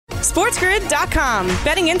SportsGrid.com.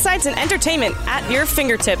 Betting insights and entertainment at your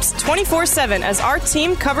fingertips 24/7 as our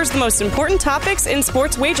team covers the most important topics in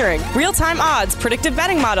sports wagering. Real-time odds, predictive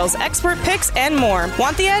betting models, expert picks, and more.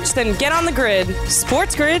 Want the edge? Then get on the grid.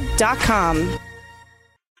 SportsGrid.com.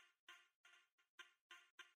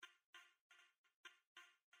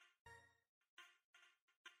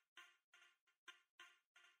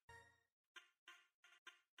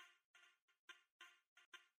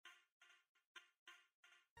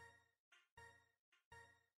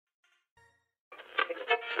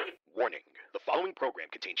 Warning, the following program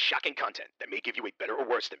contains shocking content that may give you a better or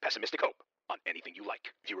worse than pessimistic hope on anything you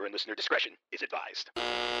like. Viewer and listener discretion is advised.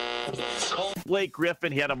 Blake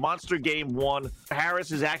Griffin, he had a monster game one.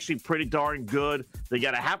 Harris is actually pretty darn good. They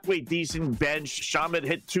got a halfway decent bench. Shaman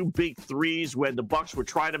hit 2 big threes when the Bucks were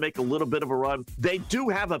trying to make a little bit of a run. They do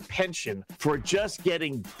have a penchant for just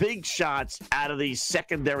getting big shots out of these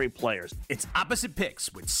secondary players. It's Opposite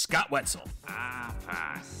Picks with Scott Wetzel.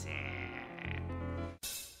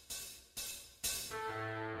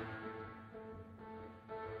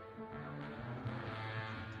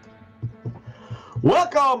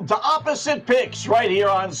 Welcome to Opposite Picks right here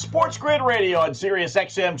on Sports Grid Radio on Sirius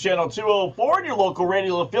XM Channel 204 and your local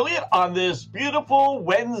radio affiliate on this beautiful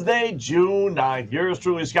Wednesday, June 9th. Yours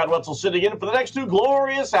truly, Scott Wetzel, sitting in for the next 2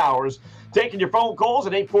 glorious hours, taking your phone calls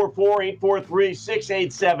at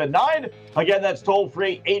 844-843-6879. Again, that's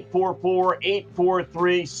toll-free,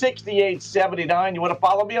 844-843-6879. You want to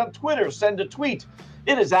follow me on Twitter, send a tweet.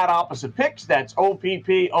 It is at Opposite Picks. That's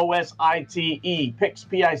OPPOSITE. Picks,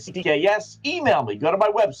 P-I-C-K-S. Email me. Go to my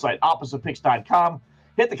website, oppositepicks.com.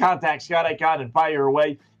 Hit the contact Scott icon and fire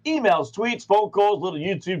away. Emails, tweets, phone calls, little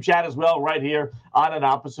YouTube chat as well right here on an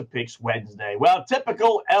Opposite Picks Wednesday. Well,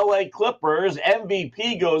 typical LA Clippers.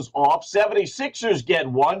 MVP goes off. 76ers get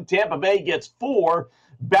 1. Tampa Bay gets 4.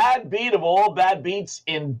 Bad beat of all bad beats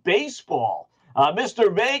in baseball.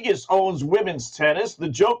 Mr. Vegas owns women's tennis. The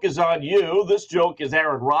joke is on you. This joke is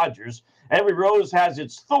Aaron Rodgers. Every rose has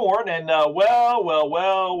its thorn, and well.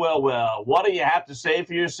 What do you have to say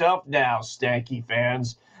for yourself now, stanky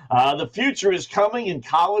fans? The future is coming in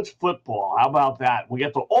college football. How about that? We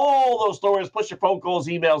get to all those stories. Push your phone calls,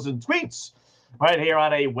 emails, and tweets right here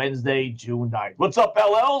on a Wednesday, June 9th. What's up,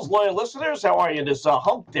 LLs, loyal listeners? How are you this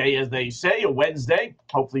hump day, as they say, a Wednesday?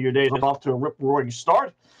 Hopefully your day is off to a rip-roaring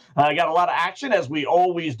start. Got a lot of action, as we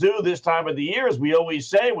always do this time of the year. As we always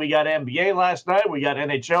say, we got NBA last night. We got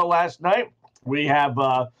NHL last night. We have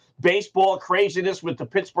baseball craziness with the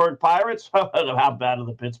Pittsburgh Pirates. How bad are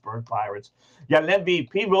the Pittsburgh Pirates? You got an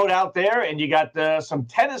MVP vote out there, and you got some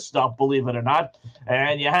tennis stuff, believe it or not.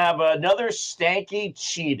 And you have another stanky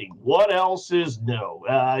cheating. What else is new?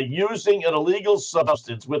 Using an illegal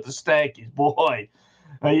substance with the stankies. Boy.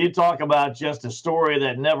 You talk about just a story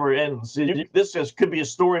that never ends. This could be a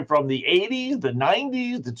story from the 80s, the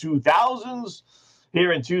 90s, the 2000s,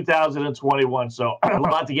 here in 2021. So a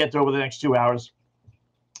lot to get to over the next 2 hours.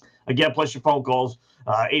 Again, plus your phone calls,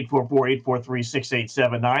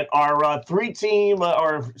 844-843-6879. Our 3 teams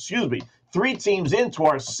into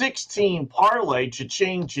our 6-team parlay,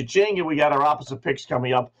 cha-ching, and we got our Opposite Picks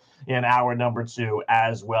coming up in hour number 2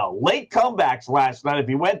 as well. Late comebacks last night. If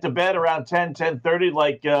you went to bed around 10:30,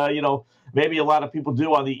 like, maybe a lot of people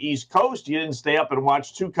do on the East Coast, you didn't stay up and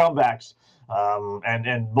watch 2 comebacks.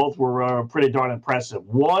 And both were pretty darn impressive.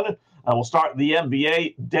 One, we'll start the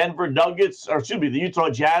NBA. The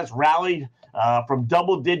Utah Jazz rallied from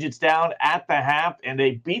double digits down at the half, and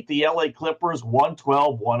they beat the LA Clippers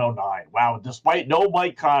 112-109. Wow, despite no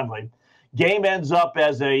Mike Conley. Game ends up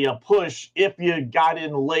as a push if you got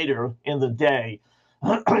in later in the day.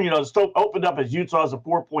 It opened up as Utah as a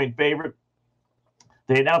 4-point favorite.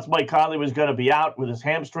 They announced Mike Conley was going to be out with his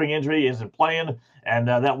hamstring injury. He isn't playing, and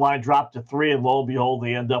that line dropped to 3, and lo and behold,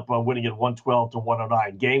 they end up winning it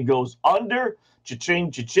 112-109. Game goes under.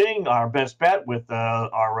 Cha-ching, cha-ching, our best bet with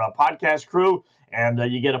our podcast crew, and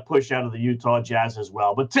you get a push out of the Utah Jazz as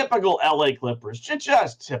well. But typical LA Clippers,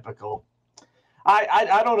 just typical.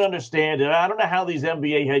 I don't understand it. I don't know how these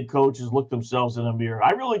NBA head coaches look themselves in the mirror.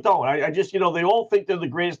 I really don't. I just, they all think they're the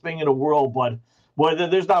greatest thing in the world, but boy,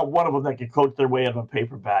 there's not one of them that can coach their way out of a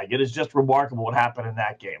paper bag. It is just remarkable what happened in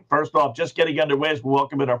that game. First off, just getting underway as we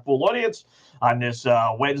welcome in our full audience on this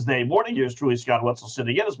Wednesday morning. Yours truly, Scott Wetzel,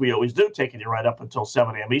 sitting in, as we always do, taking you right up until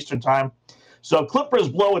 7 a.m. Eastern time. So Clippers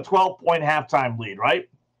blow a 12-point halftime lead, right?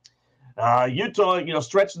 Utah,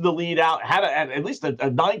 stretching the lead out, had at least a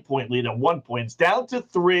 9-point lead at 1 point. It's down to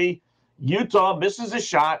 3. Utah misses a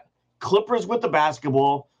shot. Clippers with the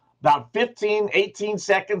basketball. About 15, 18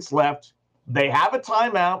 seconds left. They have a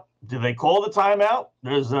timeout. Do they call the timeout?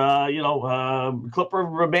 Does,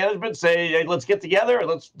 Clipper management say, hey, let's get together and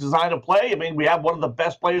let's design a play? I mean, we have one of the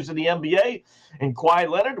best players in the NBA in Kawhi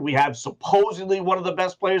Leonard. We have supposedly one of the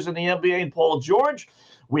best players in the NBA in Paul George.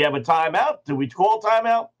 We have a timeout. Do we call a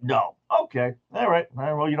timeout? No. Okay. All right.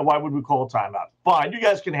 Well, why would we call a timeout? Fine. You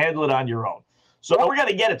guys can handle it on your own. So we're going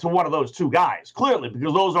to get it to one of those two guys, clearly,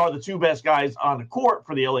 because those are the two best guys on the court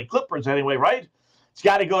for the LA Clippers anyway, right? It's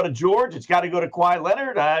got to go to George. It's got to go to Kawhi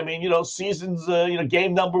Leonard. I mean, season's,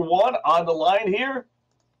 game number 1 on the line here.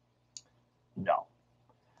 No.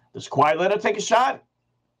 Does Kawhi Leonard take a shot?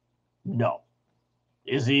 No.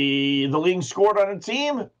 Is he the leading scorer on the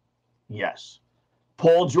team? Yes.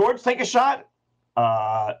 Paul George take a shot?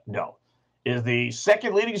 No. Is the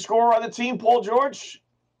second leading scorer on the team Paul George?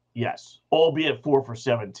 Yes. Albeit 4 for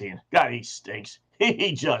 17. God, he stinks.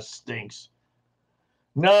 He just stinks.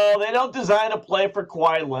 No, they don't design a play for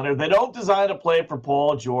Kawhi Leonard. They don't design a play for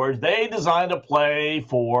Paul George. They design a play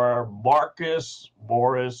for Marcus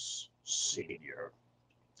Morris Sr.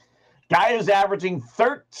 Guy who's averaging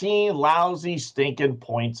 13 lousy, stinking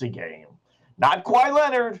points a game. Not Kawhi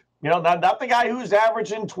Leonard. Not the guy who's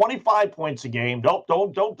averaging 25 points a game.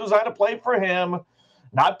 Don't design a play for him.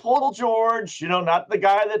 Not Paul George. Not the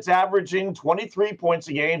guy that's averaging 23 points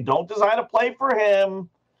a game. Don't design a play for him.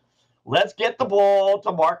 Let's get the ball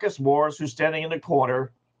to Marcus Morris, who's standing in the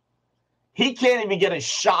corner. He can't even get a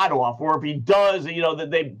shot off, or if he does,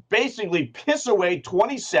 they basically piss away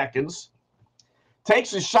 20 seconds,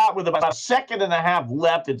 takes a shot with about a second and a half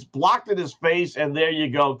left. It's blocked in his face, and there you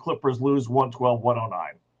go. Clippers lose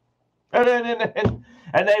 112-109.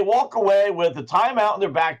 And they walk away with a timeout in their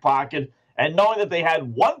back pocket, and knowing that they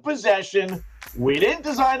had one possession, we didn't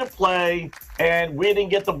design a play, and we didn't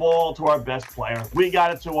get the ball to our best player. We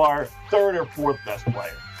got it to our third or fourth best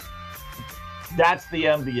player. That's the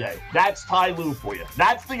NBA. That's Ty Lue for you.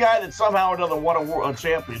 That's the guy that somehow or another won a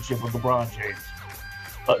championship with LeBron James.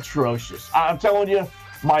 Atrocious. I'm telling you,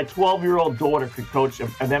 my 12-year-old daughter could coach an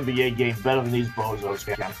NBA game better than these bozos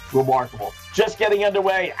can. Remarkable. Just getting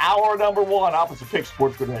underway. Hour number 1, Opposite Pick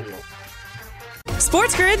Sports Grid Radio.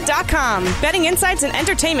 SportsGrid.com. Betting insights and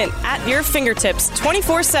entertainment at your fingertips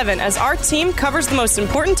 24/7 as our team covers the most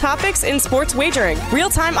important topics in sports wagering.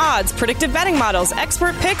 Real-time odds, predictive betting models,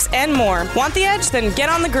 expert picks, and more. Want the edge? Then get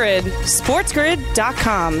on the grid.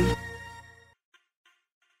 SportsGrid.com.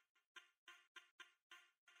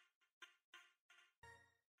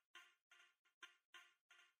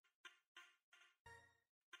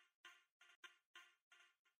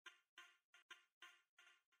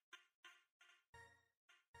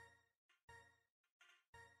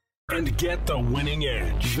 And get the winning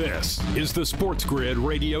edge. This is the Sports Grid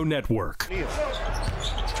Radio Network.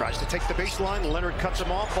 Tries to take the baseline. Leonard cuts him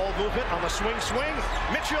off. Ball movement on the swing.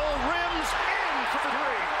 Mitchell rims in for 3.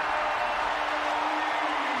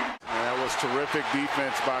 That was terrific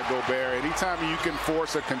defense by Gobert. Anytime you can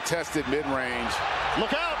force a contested mid-range.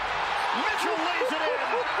 Look out! Mitchell lays it in.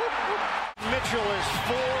 Mitchell is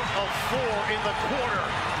 4 of 4 in the quarter.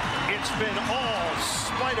 It's been all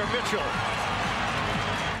Spider Mitchell.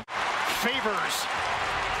 Favors.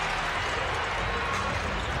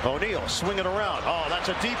 O'Neal swinging around. Oh, that's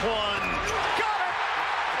a deep one. Got it!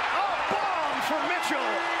 A bomb for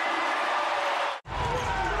Mitchell.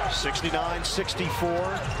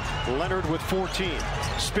 69-64. Leonard with 14.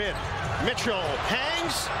 Spin. Mitchell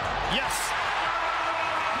hangs. Yes.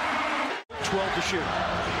 12 to shoot.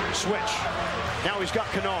 Switch. Now he's got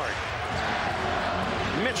Kennard.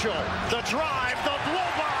 Mitchell. The drive. The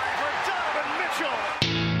blow-by for Donovan Mitchell.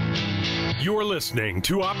 You're listening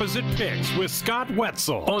to Opposite Picks with Scott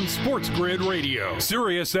Wetzel on Sports Grid Radio,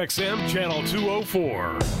 Sirius XM Channel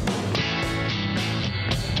 204.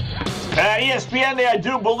 ESPN, I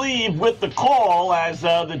do believe, with the call as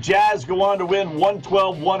the Jazz go on to win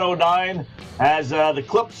 112-109 as the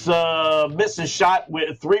Clips miss a shot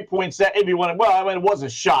with 3.7. If you want, well, I mean, it was a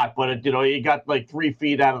shot, but he got like 3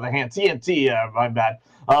 feet out of the hand. TNT, my bad.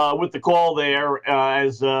 With the call there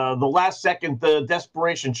as the last second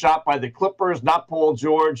desperation shot by the Clippers, not Paul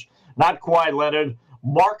George, not Kawhi Leonard,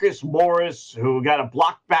 Marcus Morris, who got a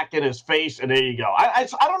block back in his face, and there you go. I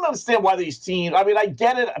don't understand why these teams, I mean, I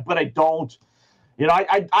get it, but I don't.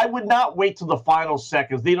 I would not wait till the final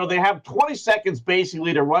seconds. They have 20 seconds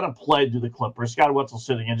basically to run a play to the Clippers. Scott Wetzel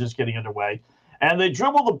sitting and just getting underway. And they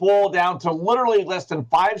dribble the ball down to literally less than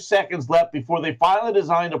 5 seconds left before they finally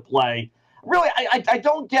design a play. Really, I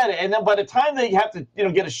don't get it. And then by the time they have to,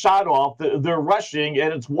 get a shot off, they're rushing,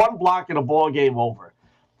 and it's one block and a ball game over.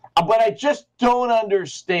 But I just don't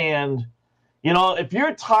understand. If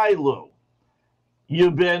you're Ty Lue,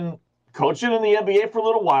 you've been coaching in the NBA for a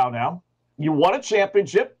little while now. You won a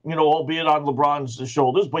championship, albeit on LeBron's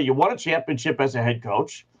shoulders, but you won a championship as a head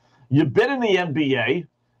coach. You've been in the NBA.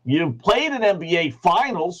 You've played in NBA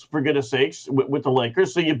finals, for goodness sakes, with the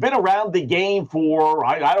Lakers. So you've been around the game for,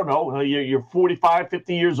 I don't know, you're 45,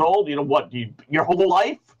 50 years old. Your whole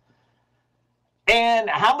life? And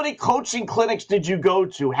how many coaching clinics did you go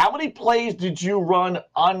to? How many plays did you run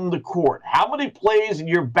on the court? How many plays in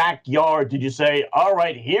your backyard did you say, all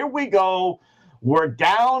right, here we go. We're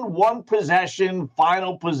down one possession,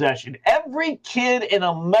 final possession. Every kid in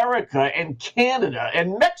America and Canada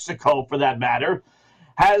and Mexico, for that matter,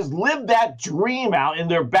 has lived that dream out in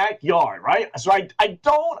their backyard, right? So I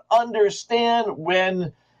don't understand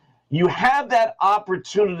when you have that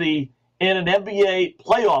opportunity in an NBA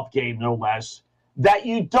playoff game, no less, that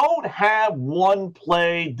you don't have one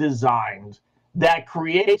play designed that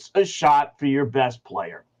creates a shot for your best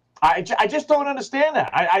player. I just don't understand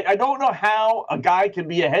that. I don't know how a guy can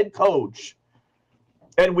be a head coach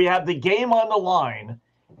and we have the game on the line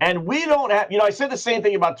and we don't have, I said the same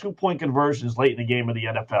thing about 2-point conversions late in the game of the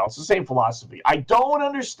NFL. It's the same philosophy. I don't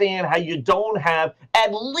understand how you don't have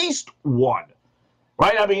at least one,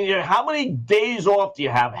 right? I mean, how many days off do you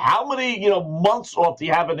have? How many, months off do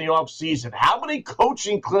you have in the off season? How many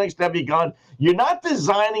coaching clinics have you gone? You're not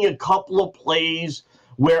designing a couple of plays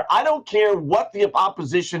where I don't care what the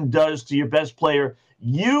opposition does to your best player,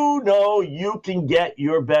 you can get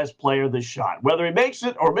your best player the shot. Whether he makes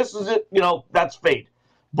it or misses it, that's fate.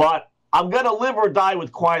 But I'm going to live or die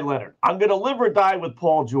with Kawhi Leonard. I'm going to live or die with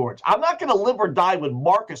Paul George. I'm not going to live or die with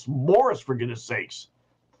Marcus Morris, for goodness sakes.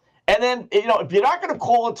 And then, if you're not going to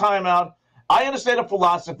call a timeout, I understand the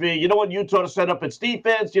philosophy. You know what Utah to set up its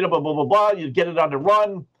defense, blah, blah, blah, blah. You get it on the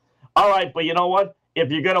run. All right, but you know what? If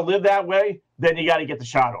you're going to live that way, then you got to get the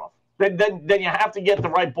shot off. Then you have to get the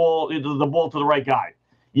right ball, the ball to the right guy.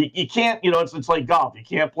 You can't, it's like golf. You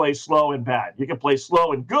can't play slow and bad. You can play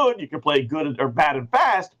slow and good. You can play good or bad and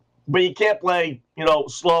fast, but you can't play,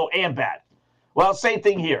 slow and bad. Well, same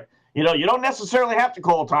thing here. You don't necessarily have to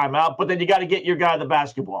call a timeout, but then you got to get your guy the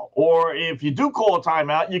basketball. Or if you do call a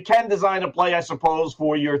timeout, you can design a play, I suppose,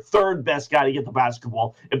 for your third best guy to get the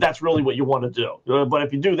basketball, if that's really what you want to do. But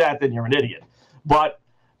if you do that, then you're an idiot. But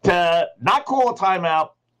to not call a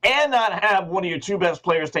timeout and not have one of your two best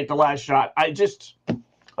players take the last shot,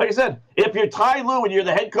 like I said, if you're Ty Lue and you're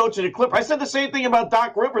the head coach of the Clippers, I said the same thing about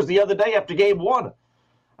Doc Rivers the other day after game one.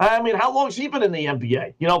 I mean, how long has he been in the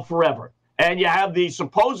NBA? Forever. And you have the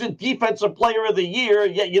supposed defensive player of the year,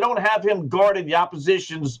 yet you don't have him guarding the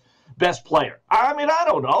opposition's best player. I mean, I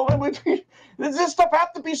don't know. Does this stuff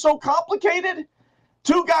have to be so complicated?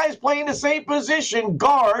 Two guys playing the same position,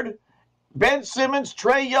 guard, Ben Simmons,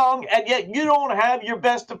 Trae Young, and yet you don't have your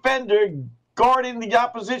best defender guarding the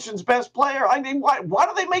opposition's best player. I mean, why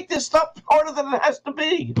do they make this stuff harder than it has to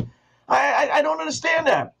be? I don't understand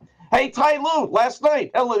that. Hey, Ty Lue, last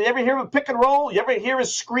night, you ever hear him pick and roll? You ever hear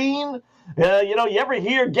his screen? You ever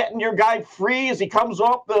hear getting your guy free as he comes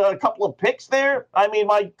off a couple of picks there? I mean,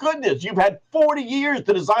 my goodness, you've had 40 years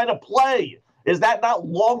to design a play. Is that not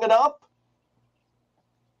long enough?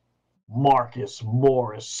 Marcus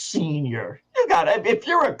Morris Sr. If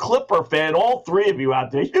you're a Clipper fan, all three of you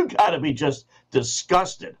out there, you got to be just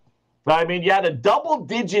disgusted. I mean, you had a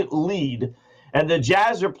double-digit lead, and the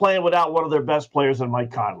Jazz are playing without one of their best players in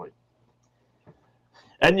Mike Conley.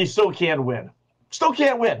 And you still can't win. Still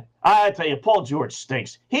can't win. I tell you, Paul George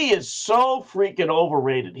stinks. He is so freaking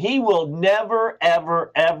overrated. He will never,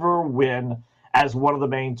 ever, ever win as one of the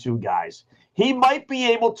main two guys. He might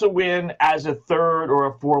be able to win as a third or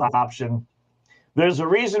a fourth option. There's a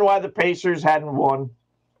reason why the Pacers hadn't won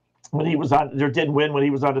when he was on, or didn't win when he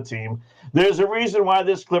was on the team. There's a reason why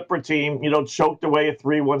this Clipper team, choked away a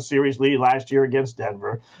 3-1 series lead last year against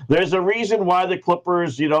Denver. There's a reason why the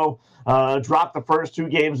Clippers, dropped the first two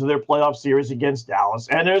games of their playoff series against Dallas.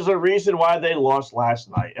 And there's a reason why they lost last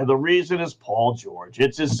night. And the reason is Paul George.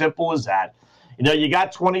 It's as simple as that. You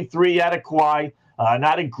got 23 out of Kawhi.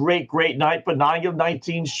 Not a great night, but 9 of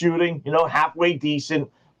 19 shooting, halfway decent.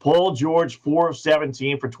 Paul George, 4 of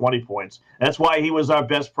 17 for 20 points. That's why he was our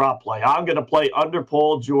best prop play. I'm going to play under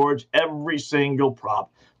Paul George every single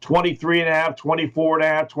prop. 23.5,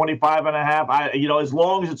 24.5, 25.5. As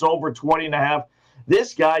long as it's over 20.5.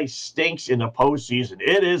 This guy stinks in the postseason.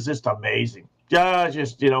 It is just amazing.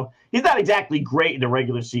 He's not exactly great in the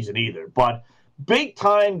regular season either, but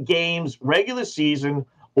big-time games, regular season,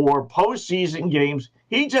 or postseason games,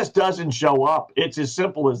 he just doesn't show up. It's as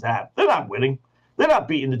simple as that. They're not winning. They're not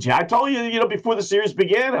beating the Jazz. I told you, before the series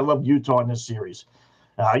began, I love Utah in this series.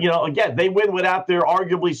 Again, they win without their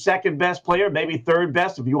arguably second best player, maybe third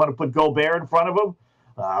best if you want to put Gobert in front of them.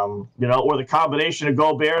 or the combination of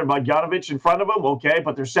Gobert and Bogdanovic in front of them, okay,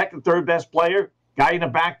 but their second, third best player, guy in the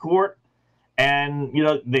backcourt, and,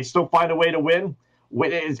 they still find a way to win.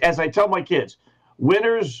 As I tell my kids,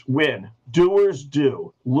 winners win, doers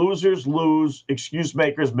do, losers lose, excuse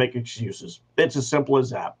makers make excuses. It's as simple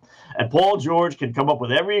as that. And Paul George can come up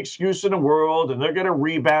with every excuse in the world, and they're going to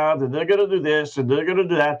rebound, and they're going to do this, and they're going to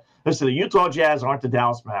do that. Listen, the Utah Jazz aren't the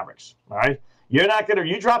Dallas Mavericks, all right? You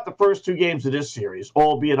drop the first 2 games of this series,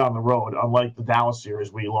 albeit on the road, unlike the Dallas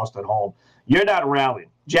series where you lost at home. You're not rallying.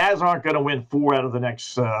 Jazz aren't going to win 4 out of the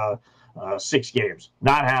next 6 games.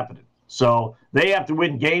 Not happening. So they have to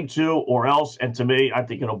win game 2 or else, and to me, I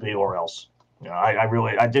think it'll be or else.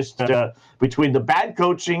 Between the bad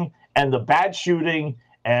coaching and the bad shooting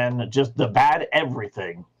and just the bad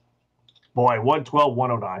everything, boy,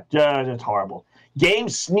 112-109, it's horrible. Game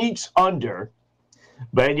sneaks under,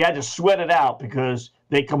 but you had to sweat it out because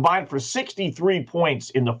they combined for 63 points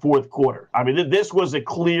in the fourth quarter. I mean, this was a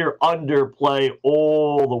clear underplay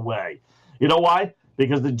all the way. You know why?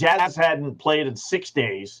 Because the Jazz hadn't played in 6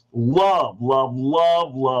 days. Love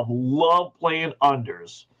playing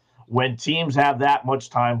unders when teams have that much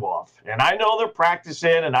time off. And I know they're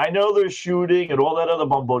practicing, and I know they're shooting and all that other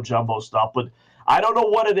mumbo-jumbo stuff, but I don't know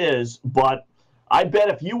what it is, but I bet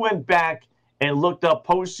if you went back and looked up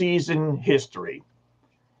postseason history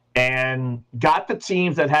and got the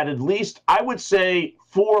teams that had at least, I would say,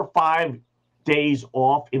 4 or 5 days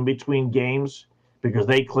off in between games because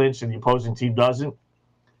they clinch and the opposing team doesn't,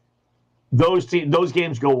 those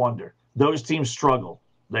games go under. Those teams struggle.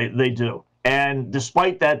 They do. And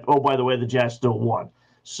despite that, oh, by the way, the Jazz still won.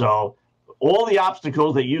 So all the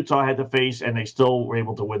obstacles that Utah had to face, and they still were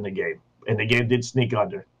able to win the game. And the game did sneak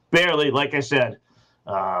under. Barely, like I said.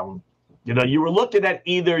 You were looking at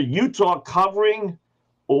either Utah covering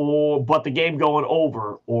but the game going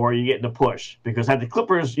over, or you getting a push. Because had the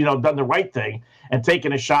Clippers, done the right thing and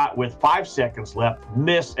taken a shot with 5 seconds left,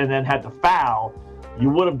 missed, and then had to foul, you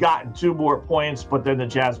would have gotten 2 more points, but then the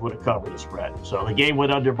Jazz would have covered the spread. So the game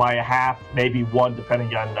went under by a half, maybe 1,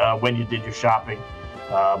 depending on when you did your shopping.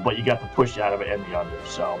 But you got the push out of it and the under.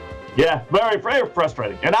 So, yeah, very, very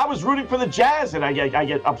frustrating. And I was rooting for the Jazz, and I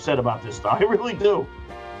get upset about this stuff. I really do.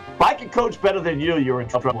 If I can coach better than you, you're in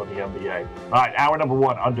trouble in the NBA. All right, hour number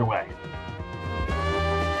 1 underway.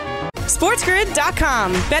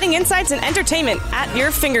 SportsGrid.com. Betting insights and entertainment at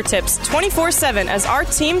your fingertips 24/7 as our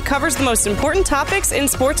team covers the most important topics in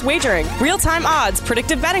sports wagering. Real-time odds,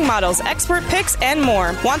 predictive betting models, expert picks, and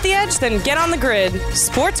more. Want the edge? Then get on the grid.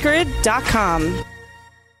 SportsGrid.com.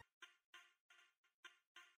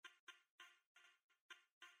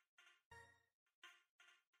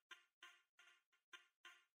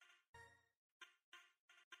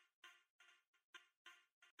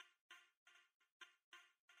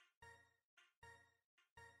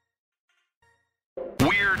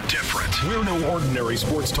 We're different. We're no ordinary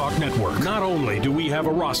sports talk network. Not only do we have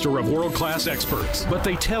a roster of world-class experts, but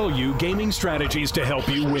they tell you gaming strategies to help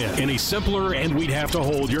you win. Any simpler and we'd have to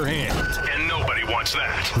hold your hand. And nobody wants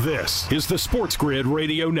that. This is the Sports Grid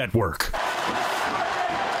Radio Network.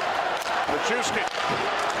 Majewski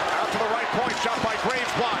out to the right point, shot by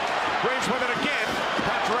Graves blocked. Graves with it again.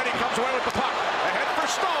 Pacioretty comes away with the puck. Ahead for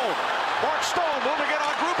Stone. Mark Stone moving it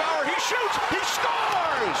on Grubauer. He shoots. He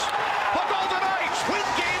scores. The Golden Knights win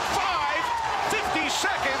Game 5, 50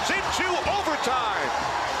 seconds into overtime.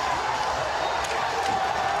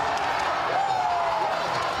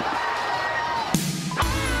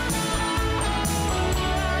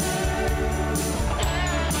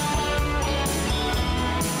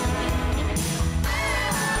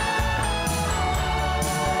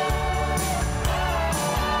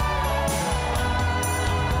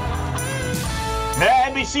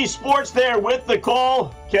 NBC Sports there with the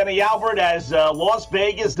call. Kenny Albert, as Las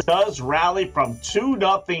Vegas does rally from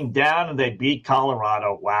 2-0 down, and they beat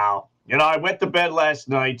Colorado. Wow. I went to bed last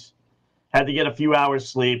night, had to get a few hours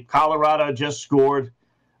sleep. Colorado just scored.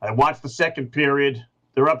 I watched the second period.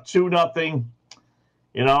 They're up 2-0.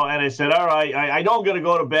 And I said, all right, I know I'm going to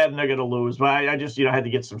go to bed and they're going to lose, but I just, had to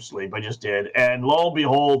get some sleep. I just did. And lo and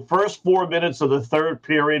behold, first 4 minutes of the third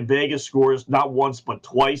period, Vegas scores not once but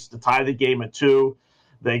twice to tie the game at 2.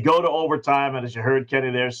 They go to overtime, and as you heard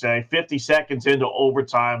Kenny there say, 50 seconds into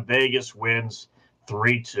overtime, Vegas wins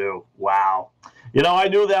 3-2. Wow. I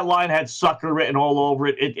knew that line had sucker written all over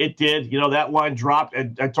it. It did. That line dropped.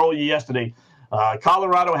 And I told you yesterday,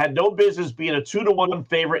 Colorado had no business being a 2-1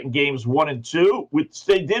 favorite in games 1 and 2, which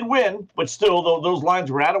they did win, but still, those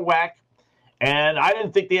lines were out of whack. And I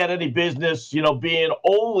didn't think they had any business, being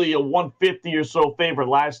only a 150 or so favorite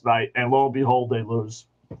last night. And lo and behold, they lose.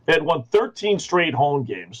 They had won 13 straight home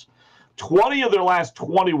games. 20 of their last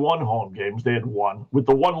 21 home games they had won, with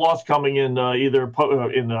the one loss coming in either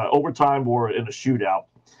in overtime or in a shootout.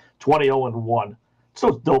 20-0-1. It's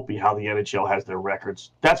so dopey how the NHL has their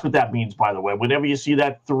records. That's what that means, by the way. Whenever you see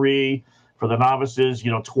that 3 for the novices,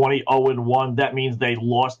 20-0-1, that means they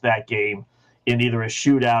lost that game in either a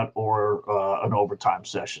shootout or an overtime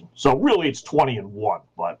session. So really it's 20-1,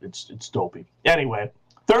 but it's dopey. Anyway,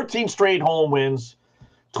 13 straight home wins,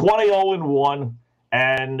 20-0-1,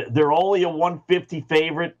 and they're only a 150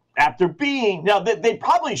 favorite after being, now they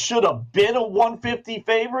probably should have been a 150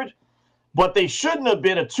 favorite, but they shouldn't have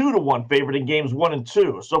been a 2-1 favorite in games 1 and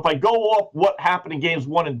 2. So if I go off what happened in games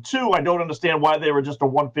 1 and 2, I don't understand why they were just a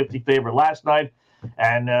 150 favorite last night.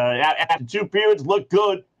 And after 2 periods, looked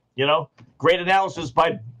good. Great analysis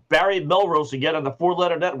by Barry Melrose again on the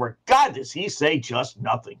 4-Letter Network. God, does he say just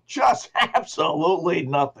nothing? Just absolutely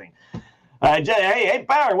nothing. Hey,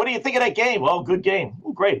 Barry, what do you think of that game? Oh, good game.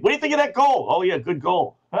 Oh, great. What do you think of that goal? Oh, yeah, good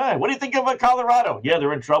goal. Hey, what do you think of Colorado? Yeah,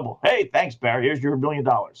 they're in trouble. Hey, thanks, Barry. Here's your $1 million.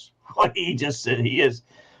 What he just said,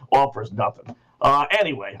 offers nothing.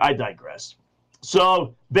 Anyway, I digress.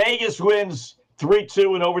 So Vegas wins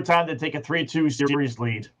 3-2 in overtime to take a 3-2 series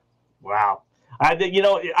lead. Wow. I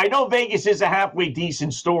know Vegas is a halfway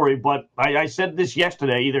decent story, but I said this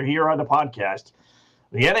yesterday, either here or on the podcast.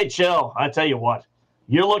 The NHL, I tell you what,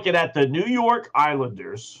 you're looking at the New York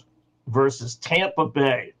Islanders versus Tampa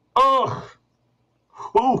Bay. Ugh,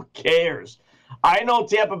 who cares? I know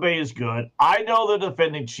Tampa Bay is good. I know they're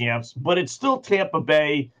defending champs, but it's still Tampa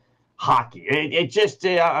Bay hockey. It just,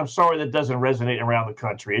 I'm sorry that doesn't resonate around the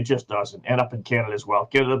country. It just doesn't. And up in Canada as well.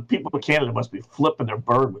 The people in Canada must be flipping their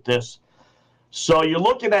bird with this. So you're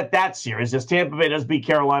looking at that series as Tampa Bay does beat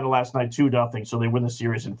Carolina last night 2-0, so they win the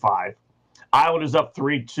series in 5. Islanders up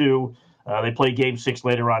 3-2. They play Game 6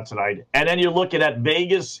 later on tonight. And then you're looking at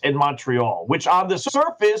Vegas and Montreal, which on the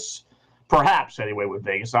surface, perhaps anyway with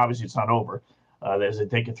Vegas, obviously it's not over, as they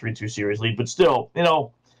take a 3-2 series lead. But still,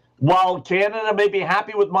 while Canada may be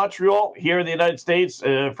happy with Montreal, here in the United States,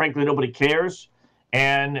 frankly, nobody cares.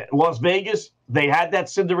 And Las Vegas, they had that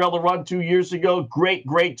Cinderella run 2 years ago.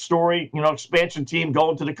 Great story. Expansion team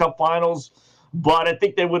going to the Cup Finals. But I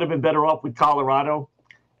think they would have been better off with Colorado.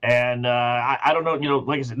 And I don't know,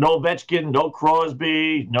 like I said, no Ovechkin, no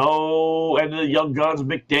Crosby, no any of the young guns,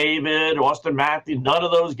 McDavid, Austin Matthews, none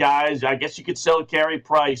of those guys. I guess you could sell Carey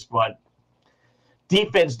Price, but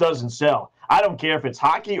defense doesn't sell. I don't care if it's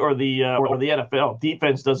hockey or the NFL.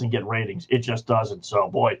 Defense doesn't get ratings. It just doesn't. So,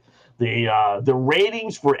 boy, the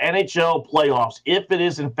ratings for NHL playoffs, if it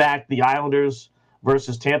is in fact the Islanders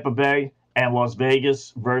versus Tampa Bay and Las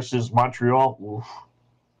Vegas versus Montreal, oof,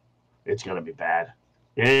 it's going to be bad.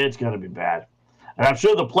 It's going to be bad. And I'm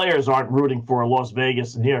sure the players aren't rooting for a Las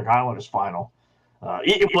Vegas and New York Islanders final.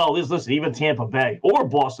 Listen, even Tampa Bay or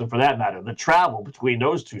Boston for that matter, the travel between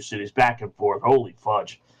those two cities back and forth, holy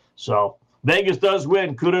fudge. So Vegas does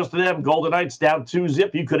win. Kudos to them. Golden Knights down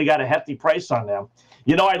 2-0. You could have got a hefty price on them.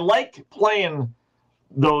 I like playing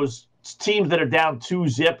those teams that are down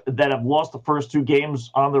 2-0 that have lost the first 2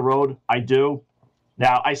 games on the road. I do.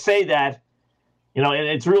 Now, I say that, and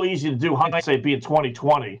it's really easy to do hindsight being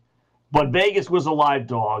 2020, but Vegas was a live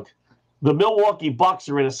dog. The Milwaukee Bucks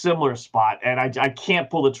are in a similar spot, and I can't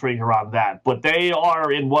pull the trigger on that. But they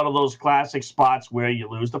are in one of those classic spots where you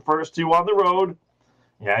lose the first 2 on the road.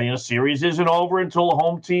 Yeah, series isn't over until the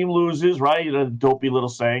home team loses, right? Dopey little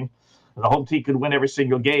saying. The home team could win every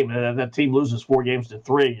single game, and that team loses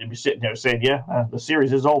 4-3. You'd be sitting there saying, yeah, the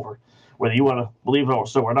series is over, whether you want to believe it or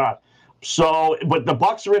so or not. So, but the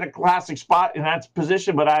Bucks are in a classic spot in that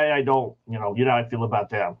position, but I don't, how I feel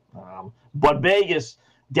about them. But Vegas,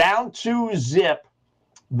 down 2-0,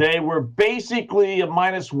 they were basically a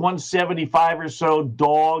minus 175 or so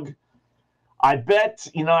dog. I bet,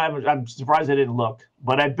 I'm surprised I didn't look,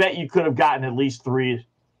 but I bet you could have gotten at least 3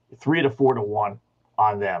 to 4 to 1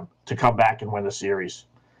 on them to come back and win the series.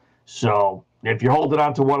 So if you're holding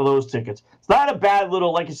on to one of those tickets, it's not a bad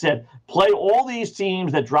little, like I said, play all these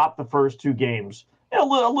teams that dropped the first 2 games. A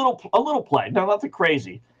little play, no, nothing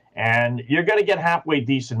crazy. And you're going to get halfway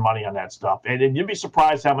decent money on that stuff. And you'd be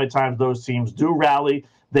surprised how many times those teams do rally.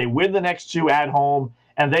 They win the next 2 at home,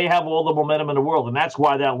 and they have all the momentum in the world. And that's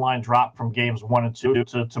why that line dropped from games 1 and 2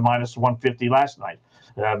 to minus 150 last night.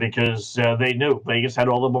 Because they knew Vegas had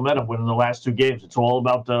all the momentum winning the last 2 games. It's all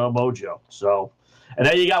about mojo. So, and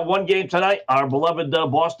then you got one game tonight. Our beloved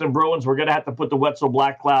Boston Bruins. We're going to have to put the Wetzel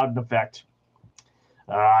Black Cloud in effect.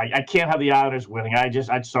 I can't have the Islanders winning.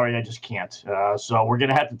 I'm sorry, I just can't. So we're going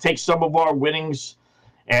to have to take some of our winnings,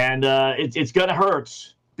 and it's going to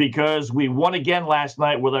hurt because we won again last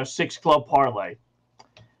night with our 6-club parlay.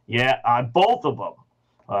 Yeah, on both of them.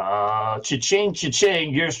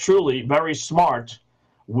 Cha-ching, yours truly, very smart.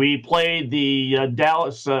 We played the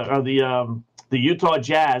the Utah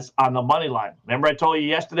Jazz on the money line. Remember I told you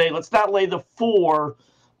yesterday, let's not lay the 4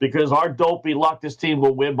 because our dopey luck, this team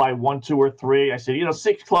will win by 1, 2, or 3. I said,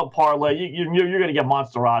 6 club parlay, you're going to get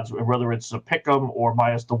monster odds, whether it's a pick'em or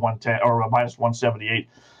minus the 110 or a minus 178.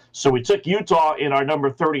 So we took Utah in our number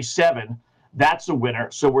 37. That's a winner.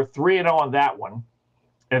 So we're 3-0 on that one.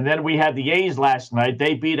 And then we had the A's last night.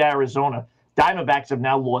 They beat Arizona. Diamondbacks have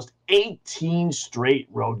now lost 18 straight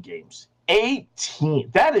road games.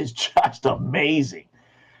 18. That is just amazing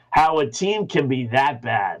how a team can be that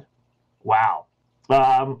bad. Wow.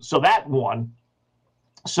 So that won.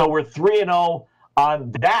 So we're 3-0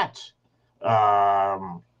 on that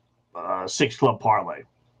 6-club parlay.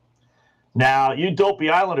 Now, you dopey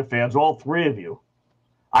Islander fans, all 3 of you,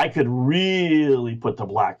 I could really put the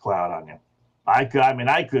black cloud on you. I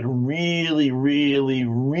could really, really,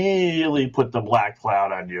 really put the black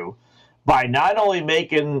cloud on you by not only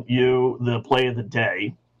making you the play of the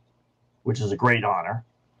day, which is a great honor,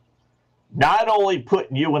 not only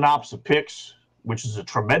putting you in opposite picks, which is a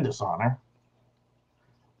tremendous honor,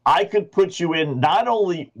 I could put you in not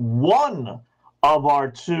only one of our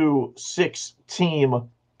 2 6-team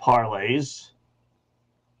parlays,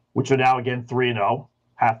 which are now again 3-0,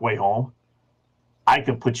 halfway home. I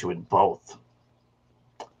could put you in both.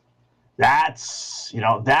 That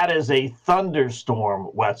is a thunderstorm,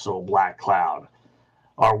 Wetzel Black Cloud.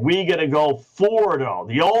 Are we going to go 4-0?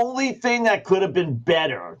 The only thing that could have been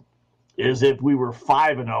better is if we were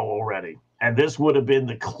 5-0 already, and this would have been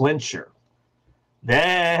the clincher.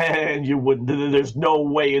 Then you wouldn't. There's no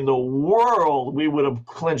way in the world we would have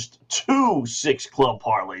clinched 2 6-club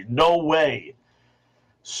parlays. No way.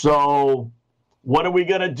 So what are we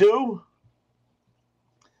going to do?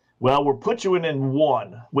 Well, we'll put you in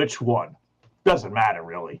one. Which one? Doesn't matter,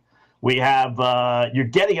 really. We have, you're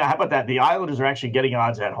getting, how about that? The Islanders are actually getting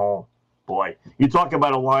odds at home. Boy, you talk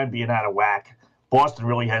about a line being out of whack. Boston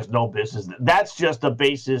really has no business. That's just the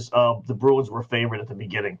basis of the Bruins were favored at the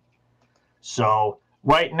beginning. So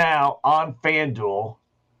right now on FanDuel,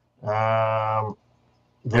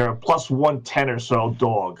 they're a plus 110 or so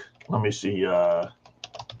dog. Let me see.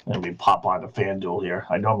 Let me pop on to FanDuel here.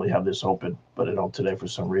 I normally have this open, but I don't today for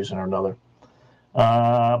some reason or another.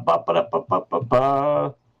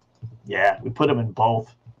 Yeah, we put them in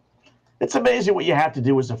both. It's amazing what you have to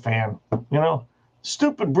do as a fan.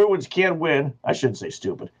 Stupid Bruins can't win. I shouldn't say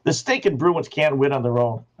stupid. The stinking Bruins can't win on their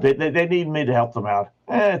own. They need me to help them out.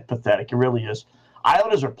 It's pathetic. It really is.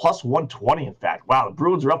 Islanders are plus 120, in fact. Wow, the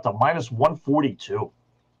Bruins are up to minus 142. All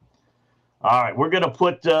right, we're gonna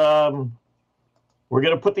put the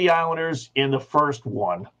Islanders in the first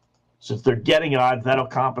one. Since they're getting odds, that'll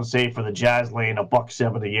compensate for the Jazz laying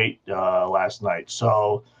 $1.78 last night.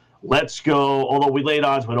 So let's go. Although we laid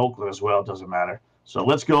odds with Oakland as well, it doesn't matter. So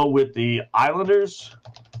let's go with the Islanders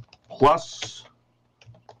plus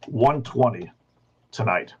 120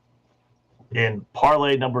 tonight in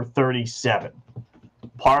parlay number 37.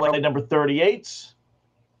 Parlay number 38.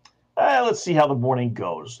 Let's see how the morning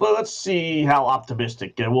goes. Let's see how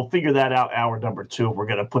optimistic. We'll figure that out hour number 2. We're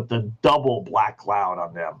going to put the double black cloud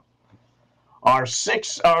on them. Our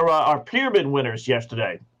pyramid winners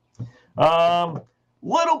yesterday.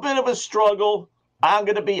 Little bit of a struggle. I'm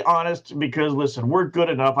going to be honest because, listen, we're good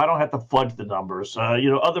enough. I don't have to fudge the numbers.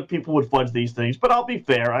 Other people would fudge these things, but I'll be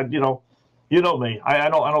fair. You know me. I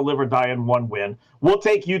don't live or die in one win. We'll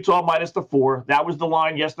take Utah minus the 4. That was the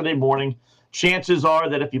line yesterday morning. Chances are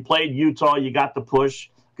that if you played Utah, you got the push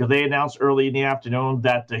because they announced early in the afternoon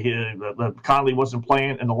that Conley wasn't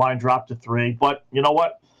playing and the line dropped to 3. But you know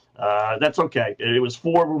what? That's okay. It was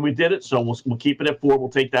 4 when we did it, so we'll keep it at 4. We'll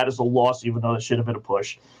take that as a loss, even though it should have been a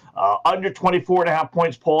push. Under 24.5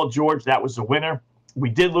 points, Paul George, that was the winner. We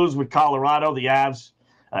did lose with Colorado, the Avs,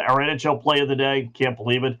 our NHL play of the day. Can't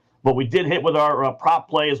believe it. But we did hit with our prop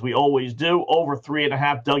play, as we always do, over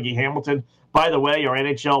 3.5, Dougie Hamilton. By the way, our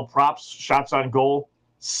NHL props, shots on goal,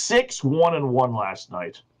 6-1-1 last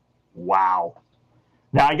night. Wow.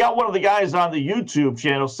 Now, I got one of the guys on the YouTube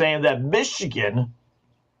channel saying that Michigan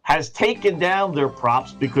has taken down their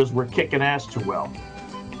props because we're kicking ass too well.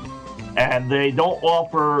 And they don't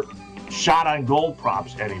offer shot on goal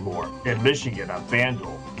props anymore in Michigan on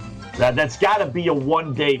FanDuel. That's got to be a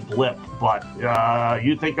one-day blip. But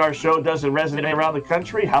you think our show doesn't resonate around the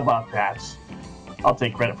country? How about that? I'll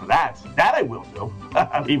take credit for that. That I will do,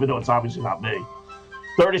 even though it's obviously not me.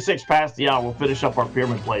 36 past the hour. We'll finish up our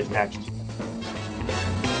pyramid plays next.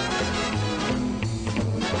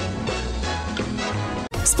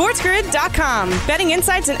 SportsGrid.com. Betting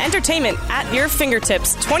insights and entertainment at your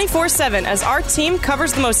fingertips 24/7 as our team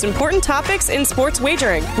covers the most important topics in sports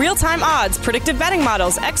wagering. Real-time odds, predictive betting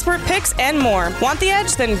models, expert picks, and more. Want the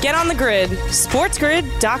edge? Then get on the grid.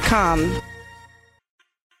 SportsGrid.com.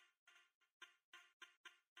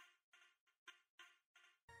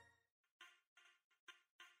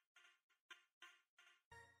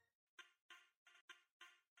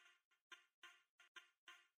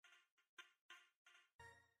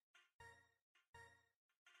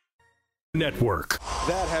 Network.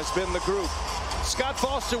 That has been the group. Scott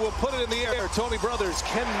Foster will put it in the air. Tony Brothers,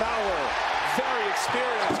 Ken Mauer, very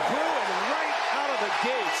experienced. Gruen right out of the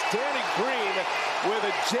gates. Danny Green with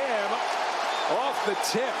a jam off the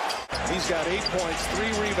tip. He's got 8 points,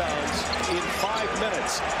 3 rebounds in 5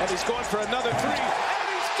 minutes. And he's going for another three. And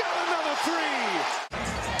he's got another three.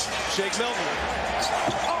 Shake Milton.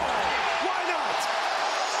 Oh, why not?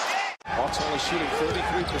 Hawks only shooting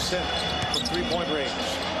 33% from three-point range.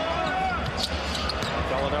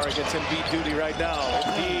 Gallinari gets Embiid duty right now.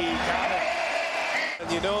 Embiid got it.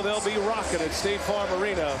 And you know they'll be rocking at State Farm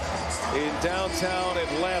Arena in downtown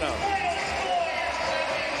Atlanta.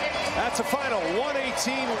 That's a final,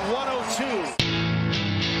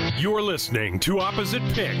 118-102. You're listening to Opposite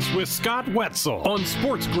Picks with Scott Wetzel on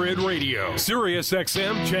Sports Grid Radio, Sirius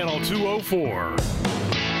XM Channel 204.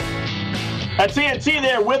 At TNT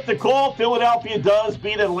there with the call. Philadelphia does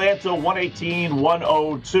beat Atlanta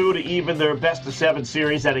 118-102 to even their best-of-7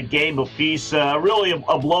 series at a game apiece. Really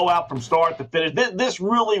a blowout from start to finish. This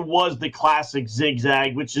really was the classic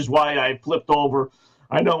zigzag, which is why I flipped over.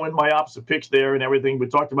 I know in my opposite picks there and everything, we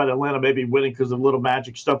talked about Atlanta maybe winning because of little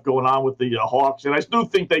magic stuff going on with the Hawks. And I still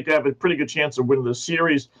think they could have a pretty good chance of winning the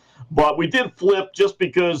series. But we did flip just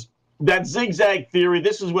because that zigzag theory,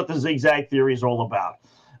 this is what the zigzag theory is all about.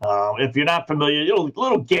 If you're not familiar,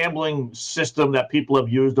 little gambling system that people have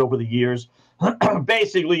used over the years.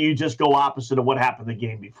 Basically, you just go opposite of what happened the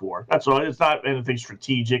game before. That's all. It's not anything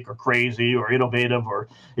strategic or crazy or innovative. Or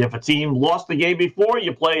if a team lost the game before,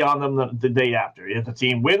 you play on them the day after. If the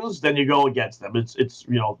team wins, then you go against them. It's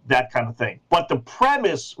that kind of thing. But the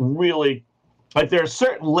premise really, like there are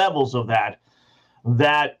certain levels of that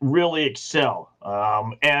really excel.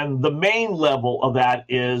 And the main level of that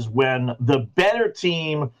is when the better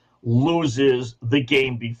team loses the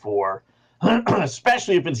game before,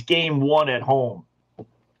 especially if it's game one at home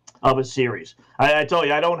of a series. I tell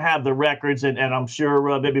you, I don't have the records, and I'm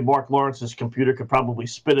sure maybe Mark Lawrence's computer could probably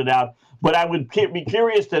spit it out. But I would be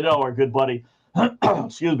curious to know, our good buddy,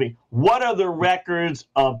 excuse me, what are the records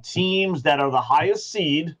of teams that are the highest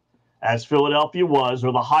seed, as Philadelphia was,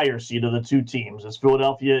 or the higher seed of the two teams, as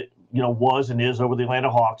Philadelphia was and is over the Atlanta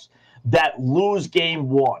Hawks, that lose game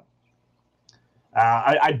one.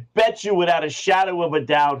 I bet you without a shadow of a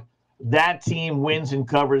doubt that team wins and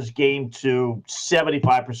covers game two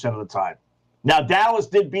 75% of the time. Now, Dallas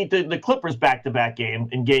did beat the Clippers back-to-back game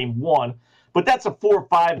in game one, but that's a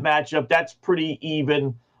 4-5 matchup. That's pretty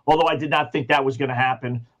even, although I did not think that was going to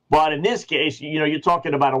happen. But in this case, you're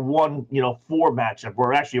talking about a 1-4 matchup,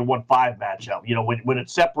 or actually a 1-5 matchup, when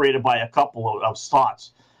it's separated by a couple of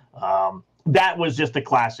slots. That was just a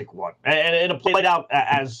classic one. And it played out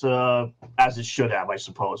as it should have, I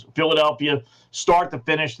suppose. Philadelphia, start to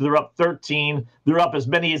finish, they're up 13. They're up as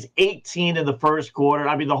many as 18 in the first quarter.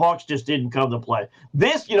 I mean, the Hawks just didn't come to play.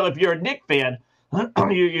 This, if you're a Knicks fan,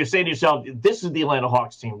 you're saying to yourself, this is the Atlanta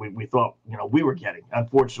Hawks team we thought, we were getting.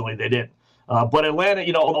 Unfortunately, they didn't. But Atlanta,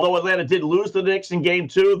 although Atlanta did lose the Knicks in game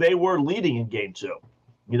two, they were leading in game two.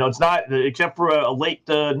 It's not, except for a late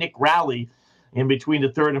Knick rally in between the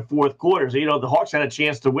third and fourth quarters. The Hawks had a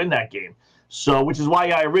chance to win that game. So, which is why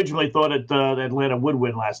I originally thought that Atlanta would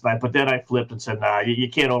win last night. But then I flipped and said, nah, you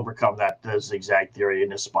can't overcome that zigzag theory in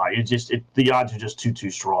this spot. The odds are just too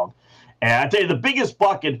strong. And I tell you, the biggest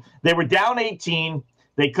bucket, they were down 18.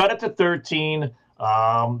 They cut it to 13.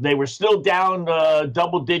 They were still down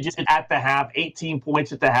double digits at the half, 18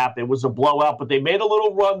 points at the half. It was a blowout, but they made a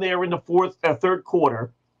little run there in the third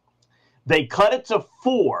quarter. They cut it to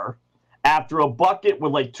 4 after a bucket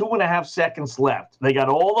with like 2.5 seconds left. They got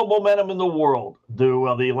all the momentum in the world, the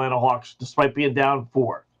Atlanta Hawks, despite being down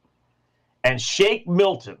 4. And Shake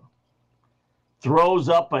Milton throws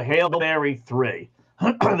up a Hail Mary 3.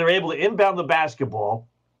 They're able to inbound the basketball,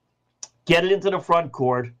 get it into the front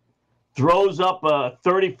court, throws up a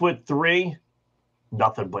 30-foot 3,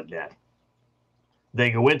 nothing but net.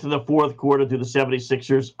 They go into the fourth quarter to the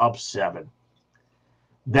 76ers, up 7.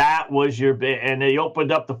 That was and they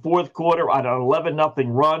opened up the fourth quarter on an 11-0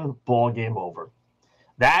 run, ball game over.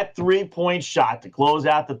 That 3-point shot to close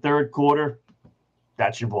out the third quarter,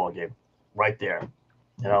 that's your ball game right there.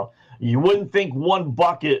 You wouldn't think one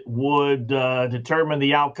bucket would determine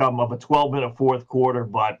the outcome of a 12-minute fourth quarter,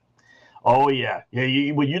 but oh, yeah.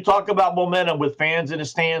 When you talk about momentum with fans in the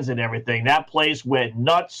stands and everything, that place went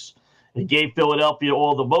nuts. It gave Philadelphia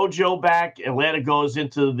all the mojo back. Atlanta goes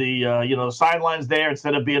into the the sidelines there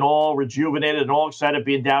instead of being all rejuvenated and all excited,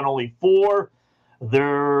 being down only 4.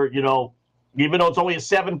 They're, even though it's only a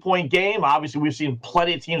 7-point game, obviously we've seen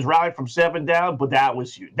plenty of teams rally from 7 down, but that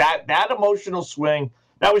was huge. That emotional swing,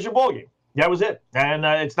 that was your ball game. That was it. And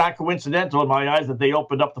it's not coincidental in my eyes that they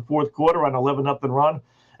opened up the fourth quarter on 11-0 run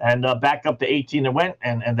and back up to 18 and went,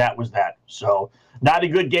 and that was that. So not a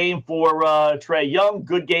good game for Trae Young.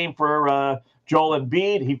 Good game for Joel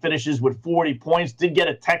Embiid. He finishes with 40 points. Did get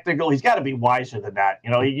a technical. He's got to be wiser than that.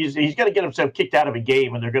 He's going to get himself kicked out of a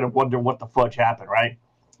game, and they're going to wonder what the fudge happened, right?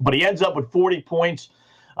 But he ends up with 40 points,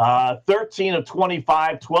 13 of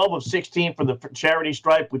 25, 12 of 16 for the charity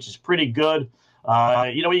stripe, which is pretty good.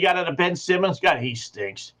 You got out of Ben Simmons. God, he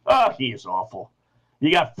stinks. Oh, he is awful.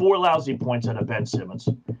 You got 4 lousy points out of Ben Simmons.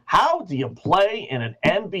 How do you play in an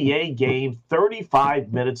NBA game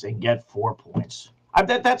 35 minutes and get 4 points?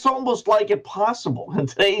 That's almost like impossible in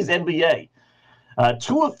today's NBA.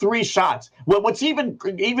 2 of 3 shots. Well, what's even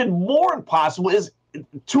more impossible is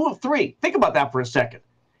 2 of 3. Think about that for a second.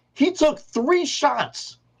 He took 3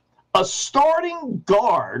 shots. A starting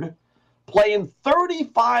guard playing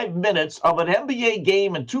 35 minutes of an NBA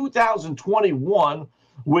game in 2021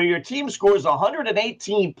 where your team scores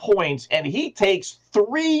 118 points and he takes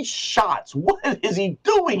 3 shots. What is he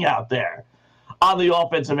doing out there on the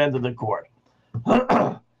offensive end of the court?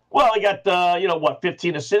 Well, he got,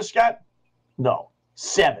 15 assists, Scott? No,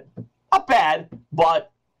 7. Not bad,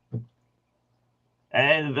 but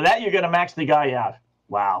and that you're going to max the guy out.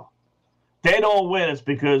 Wow. They don't win, it's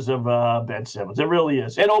because of Ben Simmons. It really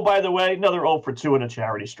is. And, oh, by the way, another 0 for 2 in a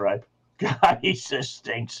charity stripe. God, he just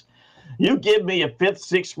stinks. You give me a 5th,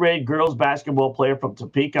 6th grade girls basketball player from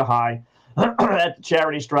Topeka High at the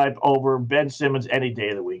charity stripe over Ben Simmons any day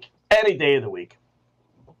of the week. Any day of the week.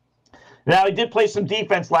 Now, he did play some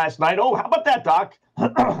defense last night. Oh, how about that, Doc? How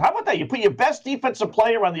about that? You put your best defensive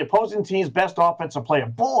player on the opposing team's best offensive player.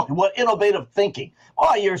 Boy, what innovative thinking.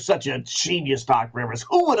 Oh, you're such a genius, Doc Rivers.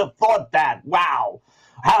 Who would have thought that? Wow.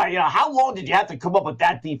 How long did you have to come up with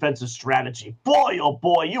that defensive strategy? Boy, oh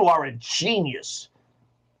boy, you are a genius.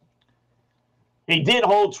 He did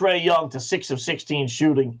hold Trae Young to 6 of 16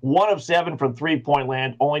 shooting, 1 of 7 from three-point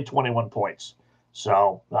land, only 21 points.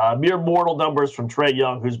 So, mere mortal numbers from Trae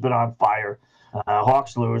Young, who's been on fire.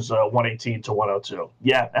 Hawks lose 118 to 102.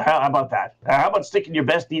 Yeah, how about that? How about sticking your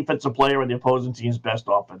best defensive player and the opposing team's best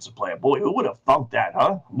offensive player? Boy, who would have thunk that,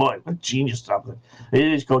 huh? Boy, what genius stuff.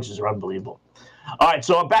 These coaches are unbelievable. All right,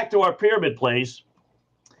 so back to our pyramid plays.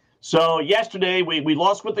 So yesterday, we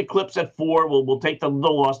lost with the Clips at 4. We'll take the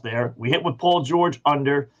loss there. We hit with Paul George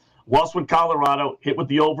under. Lost with Colorado. Hit with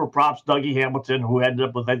the over props, Dougie Hamilton, who ended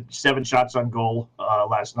up with 7 shots on goal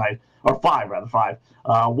last night. Or 5, rather, 5.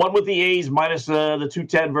 One with the A's minus the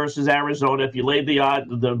 210 versus Arizona. If you laid the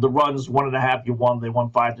runs 1.5, you won. They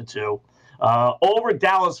won 5-2. Over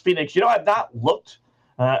Dallas Phoenix. I've not looked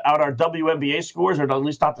out our WNBA scores, or at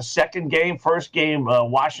least not the second game. First game,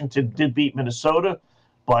 Washington did beat Minnesota,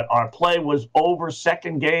 but our play was over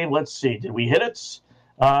second game. Let's see. Did we hit it?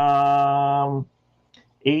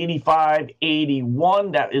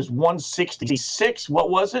 85-81. That is 166.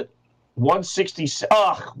 What was it?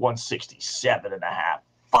 167.5.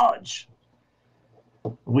 Fudge.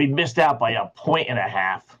 We missed out by 1.5 points.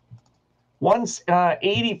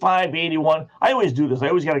 85-81. I always do this. I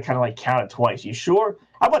always got to kind of count it twice. You sure?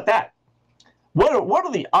 How about that? What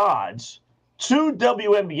are the odds? 2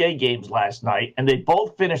 WNBA games last night, and they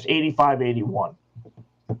both finished 85-81.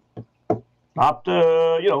 Not,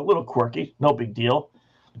 a little quirky. No big deal.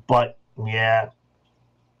 But, yeah,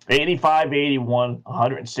 85-81,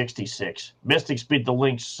 166. Mystics beat the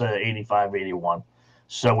Lynx 85-81.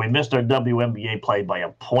 So we missed our WNBA play by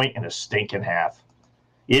 1.5 points.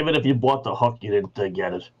 Even if you bought the hook, you didn't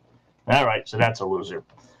get it. All right, so that's a loser.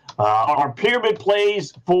 Our pyramid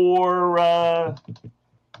plays for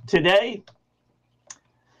today.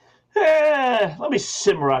 Let me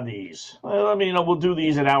simmer on these. We'll do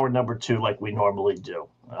these in hour number 2 like we normally do.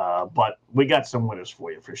 But we got some winners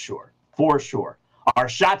for you for sure. For sure. Our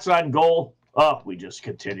shots on goal. Oh, we just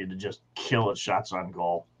continue to just kill it. Shots on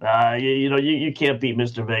goal. You can't beat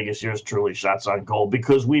Mr. Vegas. Yours truly shots on goal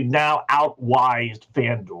because we've now outwised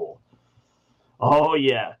FanDuel. Oh,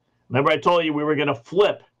 yeah. Remember I told you we were going to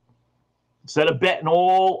flip. Instead of betting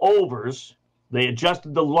all overs, they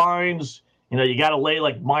adjusted the lines You got to lay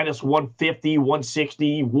like minus 150,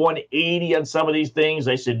 160, 180 on some of these things.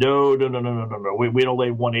 They said, no. We don't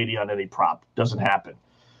lay 180 on any prop. Doesn't happen.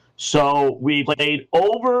 So we played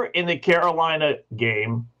over in the Carolina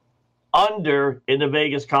game, under in the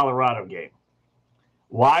Vegas-Colorado game.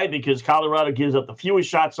 Why? Because Colorado gives up the fewest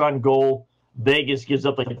shots on goal. Vegas gives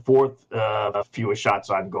up like the fourth fewest shots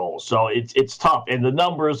on goal. So it's tough. And the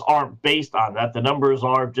numbers aren't based on that. The numbers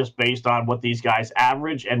are just based on what these guys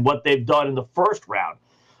average and what they've done in the first round,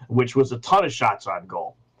 which was a ton of shots on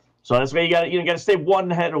goal. So that's why you got to stay one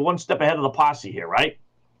step ahead of the posse here, right?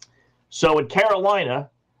 So in Carolina,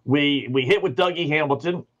 we hit with Dougie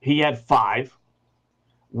Hamilton. He had 5.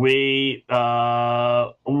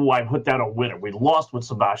 I put down a winner. We lost with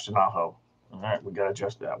Sebastian Aho. All right, we got to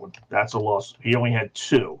adjust that one. That's a loss. He only had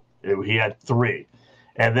 2. He had 3.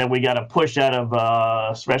 And then we got a push out of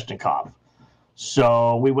Svechnikov.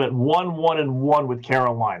 So we went 1-1-1 with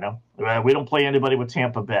Carolina. We don't play anybody with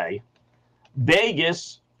Tampa Bay.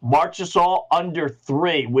 Vegas marched us all under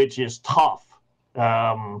 3, which is tough.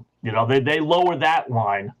 They lowered that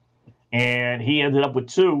line. And he ended up with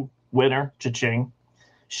 2. Winner, cha-ching.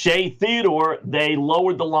 Shea Theodore, they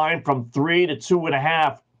lowered the line from 3 to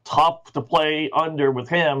 2.5. Tough to play under with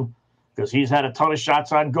him because he's had a ton of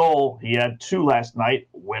shots on goal. He had 2 last night.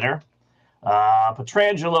 Winner.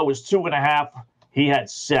 Pietrangelo was 2.5. He had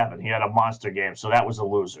 7. He had a monster game, so that was a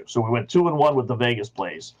loser. So we went 2-1 with the Vegas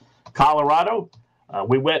plays. Colorado,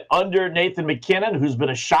 we went under Nathan McKinnon, who's been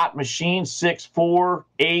a shot machine, 6'4",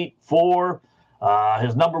 8'4".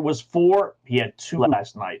 His number was 4. He had 2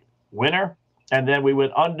 last night. Winner. And then we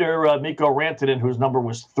went under Mikko Rantanen, whose number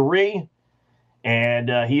was 3. And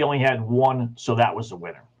he only had 1, so that was the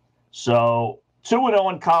winner. So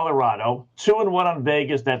 2-0 in Colorado, 2-1 on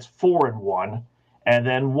Vegas, that's 4-1. And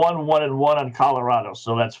then 1-1-1 on Colorado,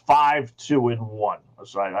 so that's 5-2-1.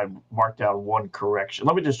 So I marked down 1 correction.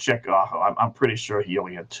 Let me just check Aho. I'm pretty sure he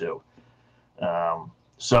only had 2.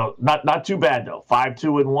 So not too bad, though.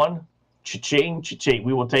 5-2-1. Cha-ching, cha-ching.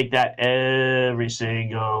 We will take that every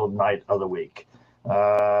single night of the week.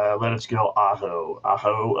 Let us go Aho.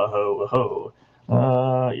 Aho.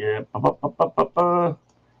 Yeah.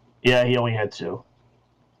 Yeah, he only had 2.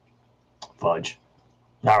 Fudge.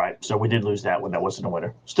 All right, so we did lose that one. That wasn't a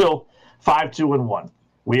winner. Still, 5-2-1.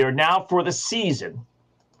 We are now for the season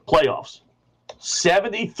playoffs.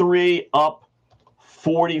 73 up,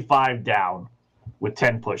 45 down with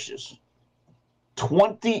 10 pushes.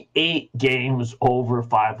 28 games over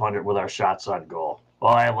 500 with our shots on goal. Oh,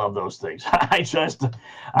 I love those things. I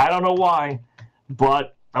don't know why,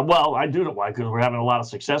 but well, I do know why, because we're having a lot of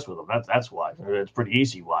success with them. That's why. It's pretty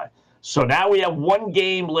easy why. So now we have 1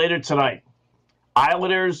 game later tonight.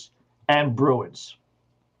 Islanders and Bruins.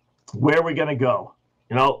 Where are we going to go?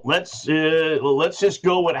 Let's just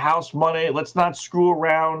go with house money. Let's not screw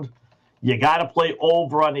around. You got to play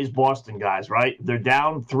over on these Boston guys, right? They're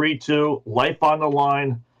down 3-2, life on the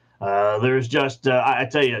line. There's just, I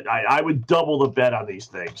tell you, I would double the bet on these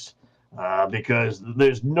things. Because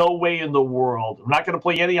there's no way in the world. I'm not going to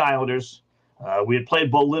play any Islanders. We had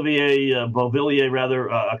played Beauvillier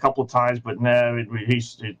a couple of times, but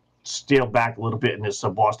he's scaled back a little bit in this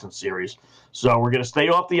Boston series. So we're going to stay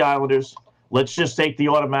off the Islanders. Let's just take the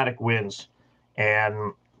automatic wins.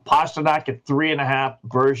 And Pastrnak at 3.5,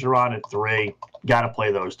 Bergeron at 3. Got to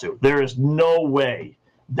play those 2. There is no way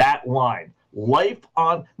that line. Life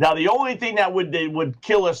on. Now, the only thing that would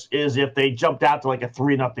kill us is if they jumped out to like a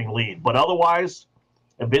 3-0 lead. But otherwise,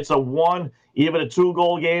 if it's a 1, even a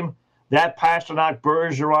 2-goal game, that Pastrnak,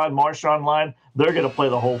 Bergeron, Marchand line, they're going to play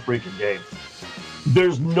the whole freaking game.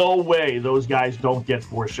 There's no way those guys don't get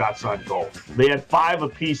 4 shots on goal. They had 5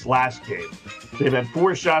 apiece last game. They've had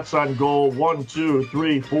 4 shots on goal, 1, 2,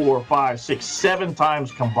 3, 4, 5, 6, 7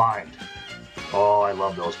 times combined. Oh, I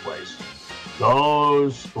love those plays.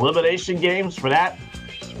 Those elimination games for that,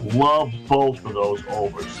 love both of those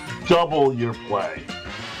overs. Double your play.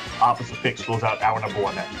 Opposite Picks goes out hour number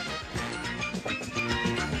 1 next.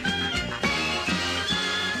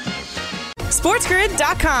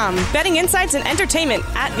 SportsGrid.com. Betting insights and entertainment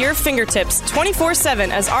at your fingertips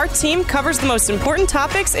 24/7 as our team covers the most important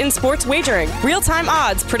topics in sports wagering. Real-time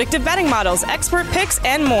odds, predictive betting models, expert picks,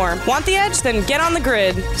 and more. Want the edge? Then get on the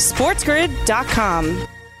grid. SportsGrid.com.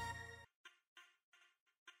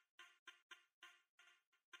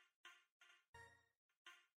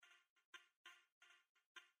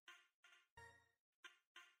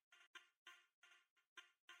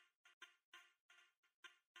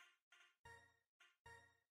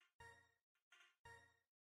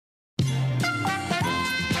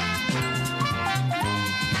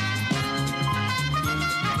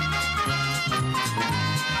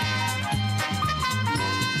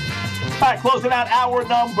 All right, closing out hour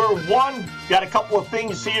number 1. Got a couple of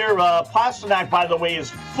things here. Pasternak, by the way,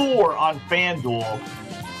 is 4 on FanDuel.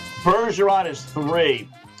 Bergeron is 3.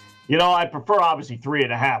 You know, I prefer, obviously,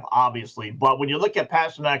 3.5, obviously. But when you look at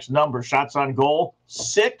Pasternak's number, shots on goal,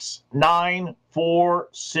 6, 9, 4,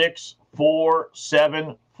 6, 4,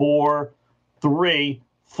 7, 4, 3,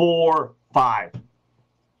 4, 5.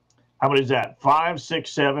 How many is that? 5,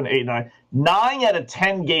 6, 7, 8, 9. 9 out of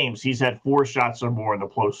 10 games, he's had 4 shots or more in the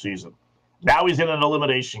postseason. Now he's in an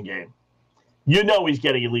elimination game. You know he's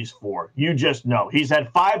getting at least 4. You just know. He's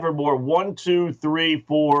had 5 or more 1, 2, 3,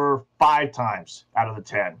 4, 5 times out of the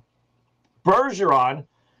 10. Bergeron,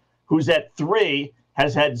 who's at 3,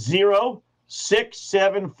 has had 0, 6,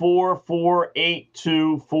 7, 4, 4, 8,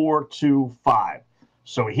 2, 4, 2, 5.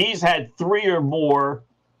 So he's had 3 or more,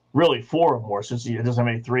 really 4 or more, since he doesn't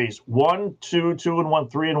have any 3s. 1, 2, 2 and 1,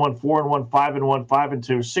 3 and 1, 4 and 1, 5 and 1, 5 and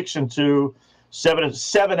 2, 6 and 2,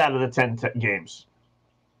 7 out of the 10 games.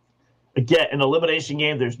 Again, an elimination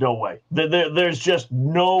game, there's no way. There's just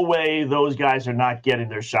no way those guys are not getting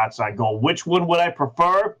their shots on goal. Which one would I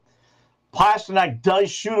prefer? Pasternak does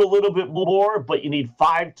shoot a little bit more, but you need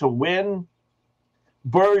 5 to win.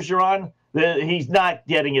 Bergeron, he's not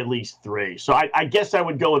getting at least 3. So I guess I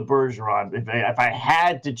would go with Bergeron if I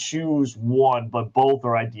had to choose one, but both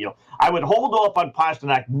are ideal. I would hold off on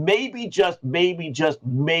Pasternak. Maybe, just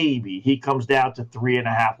maybe, he comes down to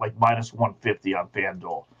 3.5, like minus 150 on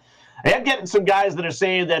FanDuel. I am getting some guys that are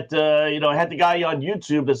saying that, I had the guy on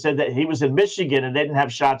YouTube that said that he was in Michigan and they didn't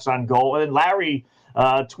have shots on goal. And then Larry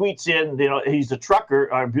tweets in, he's a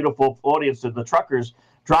trucker, our beautiful audience of the truckers,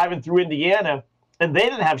 driving through Indiana, and they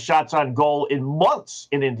didn't have shots on goal in months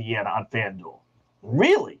in Indiana on FanDuel.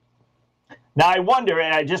 Really? Now, I wonder,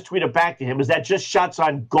 and I just tweeted back to him, is that just shots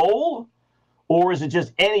on goal, or is it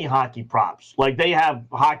just any hockey props? Like, they have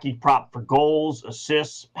hockey prop for goals,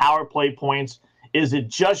 assists, power play points. Is it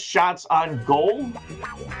just shots on goal,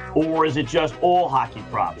 or is it just all hockey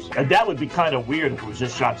props? And that would be kind of weird if it was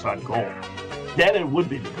just shots on goal. Then it would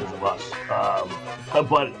be because of us.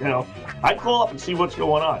 But, I'd call up and see what's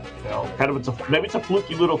going on. Maybe it's a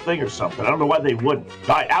fluky little thing or something. I don't know why they wouldn't.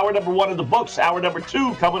 All right, hour number 1 in the books. Hour number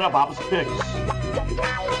 2 coming up, opposite picks.